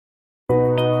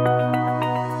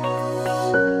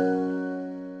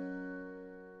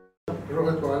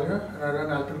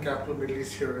investment capital Middle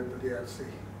East here in the DFC.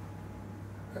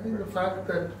 I think the fact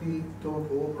that we don't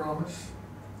overpromise,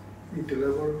 we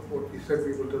deliver what we said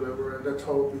we will deliver, and that's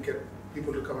how we get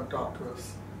people to come and talk to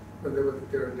us whenever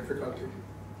they're in difficulty.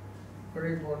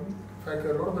 Very important. In fact,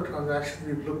 a lot of the transactions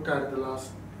we've looked at in the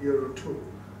last year or two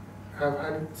have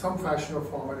had some fashion or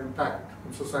form an impact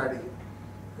on society.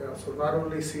 Yeah, so not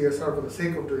only CSR for the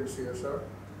sake of doing CSR,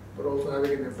 but also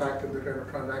having an impact in the kind of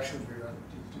transactions we run.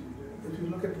 If you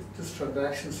look at just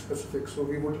transaction specific, so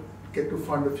we would get to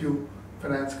fund a few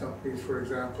finance companies, for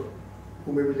example,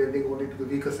 who may be lending only to the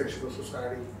weaker section of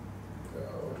society,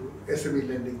 or to SME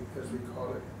lending, as we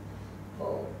call it,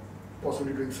 or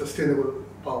possibly doing sustainable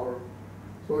power.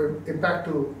 So impact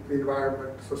to the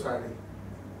environment, society.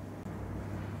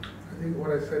 I think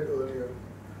what I said earlier,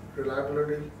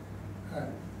 reliability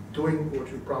and doing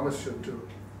what you promised you'd do.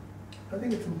 I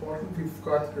think it's important. We've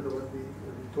got, when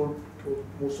we told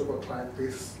most of our client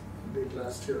base late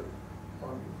last year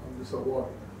on this award,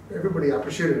 everybody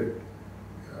appreciated it.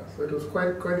 Yeah, so it was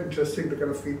quite interesting the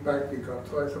kind of feedback we got.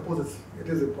 So I suppose it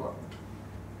is important.